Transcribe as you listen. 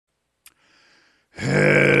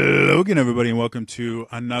Hello again, everybody, and welcome to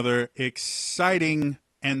another exciting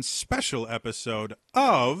and special episode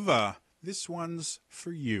of This One's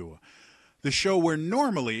For You, the show where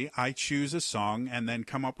normally I choose a song and then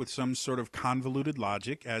come up with some sort of convoluted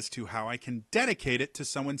logic as to how I can dedicate it to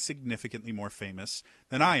someone significantly more famous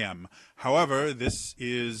than I am. However, this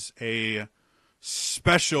is a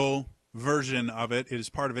special version of it. It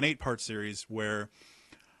is part of an 8-part series where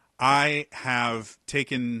I have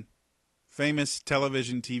taken famous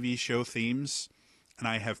television TV show themes and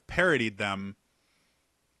I have parodied them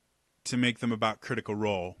to make them about Critical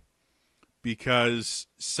Role, because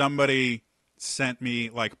somebody sent me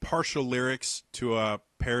like partial lyrics to a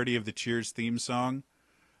parody of the Cheers theme song,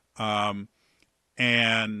 and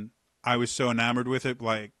I was so enamored with it,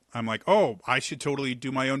 like I'm like, oh, I should totally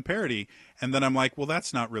do my own parody. And then I'm like, well,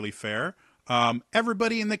 that's not really fair.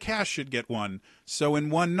 Everybody in the cast should get one. So in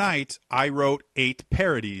one night I wrote 8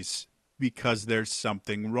 parodies because there's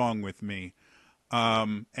something wrong with me.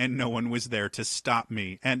 And no one was there to stop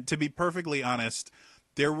me. And to be perfectly honest,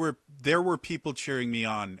 there were people cheering me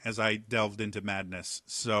on as I delved into madness.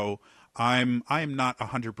 So I am not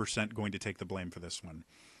 100% going to take the blame for this one.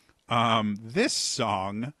 This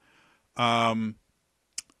song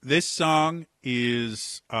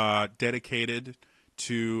is dedicated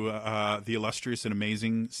to the illustrious and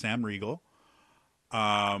amazing Sam Riegel.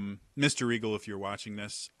 Mr. Riegel, if you're watching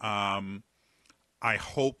this, I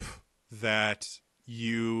hope that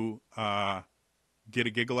you get a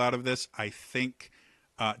giggle out of this. I think,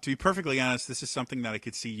 to be perfectly honest, this is something that I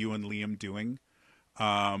could see you and Liam doing.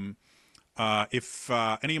 If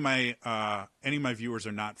any of my viewers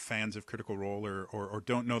are not fans of Critical Role or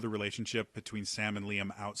don't know the relationship between Sam and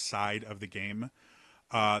Liam outside of the game,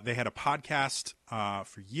 they had a podcast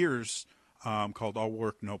for years called All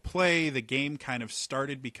Work No Play. The game kind of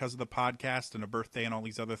started because of the podcast and a birthday and all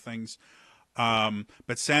these other things.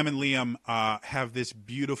 But Sam and Liam have this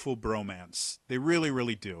beautiful bromance. They really,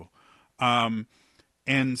 really do.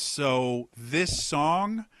 And so this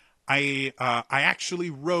song, I actually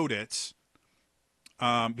wrote it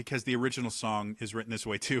because the original song is written this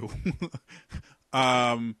way too.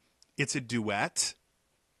 It's a duet.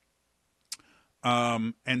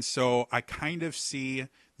 And so I kind of see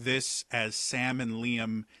this as Sam and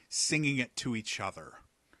Liam singing it to each other.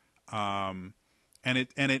 And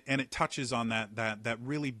it touches on that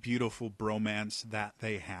really beautiful bromance that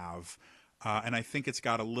they have. And I think it's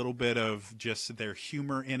got a little bit of just their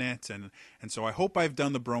humor in it. And so I hope I've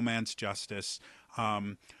done the bromance justice.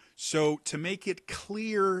 So to make it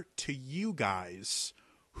clear to you guys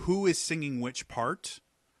who is singing which part,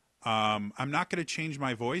 I'm not going to change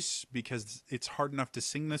my voice because it's hard enough to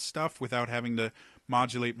sing this stuff without having to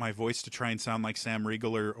modulate my voice to try and sound like Sam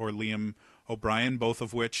Riegel or Liam O'Brien, both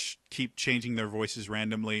of which keep changing their voices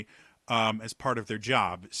randomly as part of their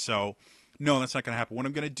job. So, no, that's not going to happen. What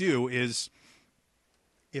I'm going to do is,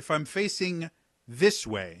 if I'm facing this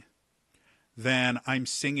way, then I'm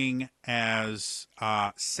singing as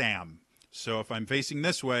Sam. So if I'm facing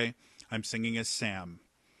this way, I'm singing as Sam.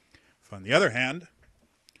 If, on the other hand,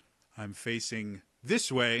 I'm facing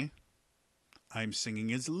this way, I'm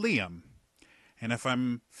singing as Liam. And if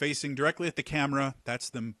I'm facing directly at the camera, that's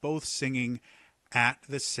them both singing at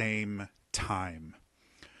the same time.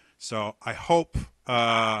 So I hope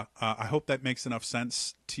that makes enough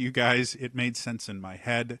sense to you guys. It made sense in my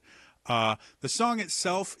head. The song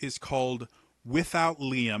itself is called Without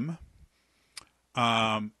Liam,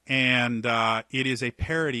 and it is a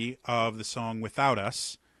parody of the song Without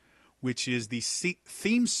Us, which is the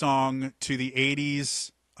theme song to the 80s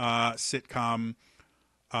sitcom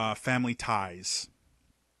Family Ties.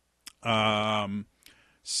 Yeah.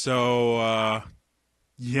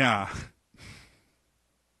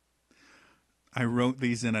 I wrote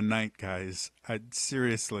these in a night, guys.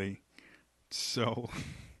 Seriously. So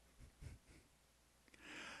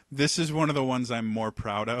this is one of the ones I'm more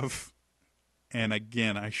proud of. And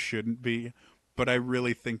again, I shouldn't be, but I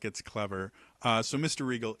really think it's clever. So Mr.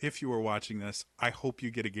 Riegel, if you were watching this, I hope you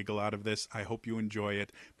get a giggle out of this. I hope you enjoy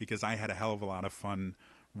it because I had a hell of a lot of fun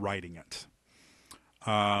writing it.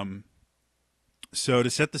 So to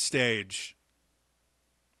set the stage,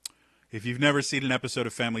 if you've never seen an episode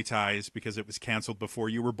of Family Ties because it was canceled before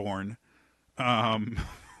you were born,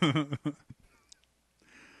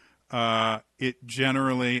 it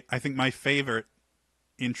generally, I think my favorite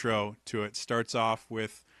intro to it starts off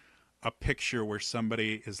with a picture where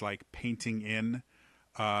somebody is like painting in,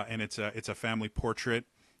 and it's a family portrait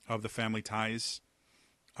of the Family Ties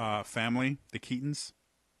family, the Keatons.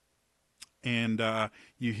 And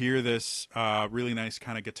you hear this really nice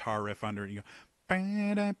kind of guitar riff under it. You go,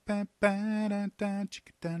 I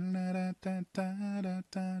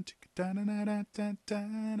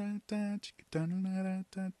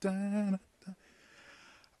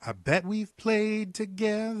bet we've played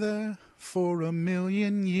together for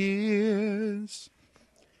 1,000,000 years.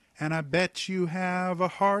 And I bet you have a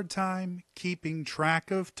hard time keeping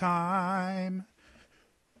track of time.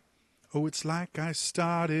 Oh, it's like I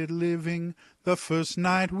started living the first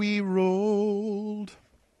night we rolled.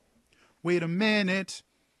 Wait a minute.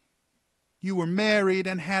 You were married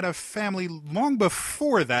and had a family long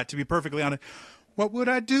before that, to be perfectly honest. What would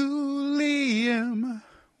I do, Liam,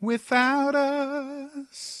 without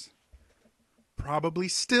us? Probably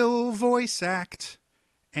still voice act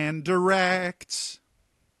and direct.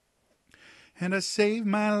 And I saved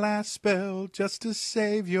my last spell just to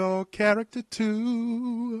save your character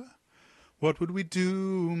too. What would we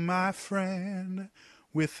do, my friend,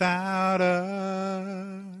 without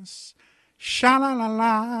us?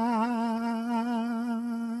 Sha-la-la-la.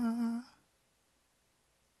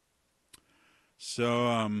 So,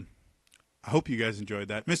 I hope you guys enjoyed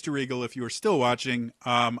that. Mr. Regal, if you are still watching,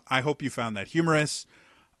 I hope you found that humorous.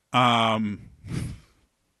 Like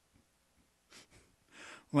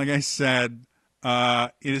I said,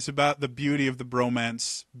 it is about the beauty of the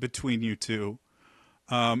bromance between you two.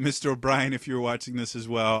 Mr. O'Brien, if you're watching this as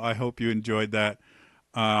well, I hope you enjoyed that.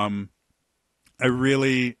 I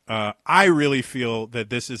really feel that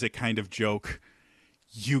this is a kind of joke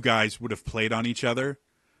you guys would have played on each other.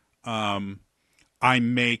 I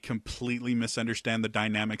may completely misunderstand the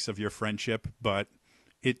dynamics of your friendship, but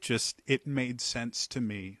it made sense to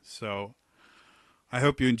me. So I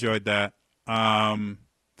hope you enjoyed that.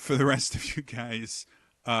 For the rest of you guys,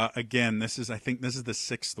 again, I think this is the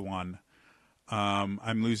 6th one.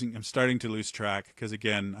 I'm starting to lose track because,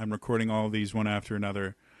 again, I'm recording all of these one after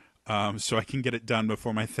another, so I can get it done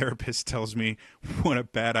before my therapist tells me what a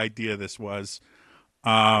bad idea this was.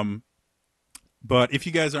 But if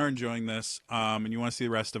you guys are enjoying this, and you want to see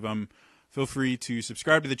the rest of them, feel free to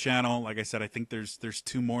subscribe to the channel. Like I said, I think there's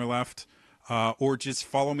 2 more left. Or just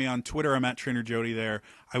follow me on Twitter. I'm at Trainer Jody there.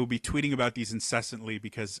 I will be tweeting about these incessantly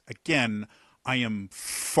because, again, I am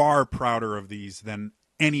far prouder of these than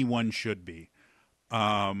anyone should be.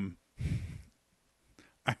 I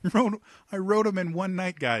wrote them in one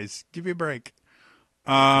night, guys. Give me a break.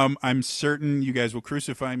 I'm certain you guys will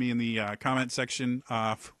crucify me in the comment section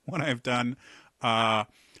for what I've done.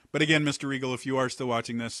 But again, Mr. Regal, if you are still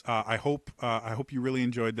watching this, I hope you really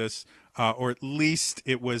enjoyed this, or at least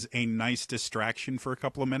it was a nice distraction for a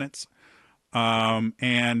couple of minutes.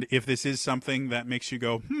 And if this is something that makes you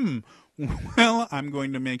go, well, I'm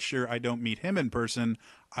going to make sure I don't meet him in person,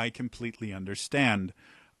 I completely understand.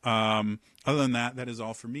 Other than that, that is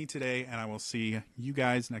all for me today, and I will see you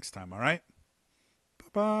guys next time, all right?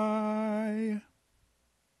 Bye-bye.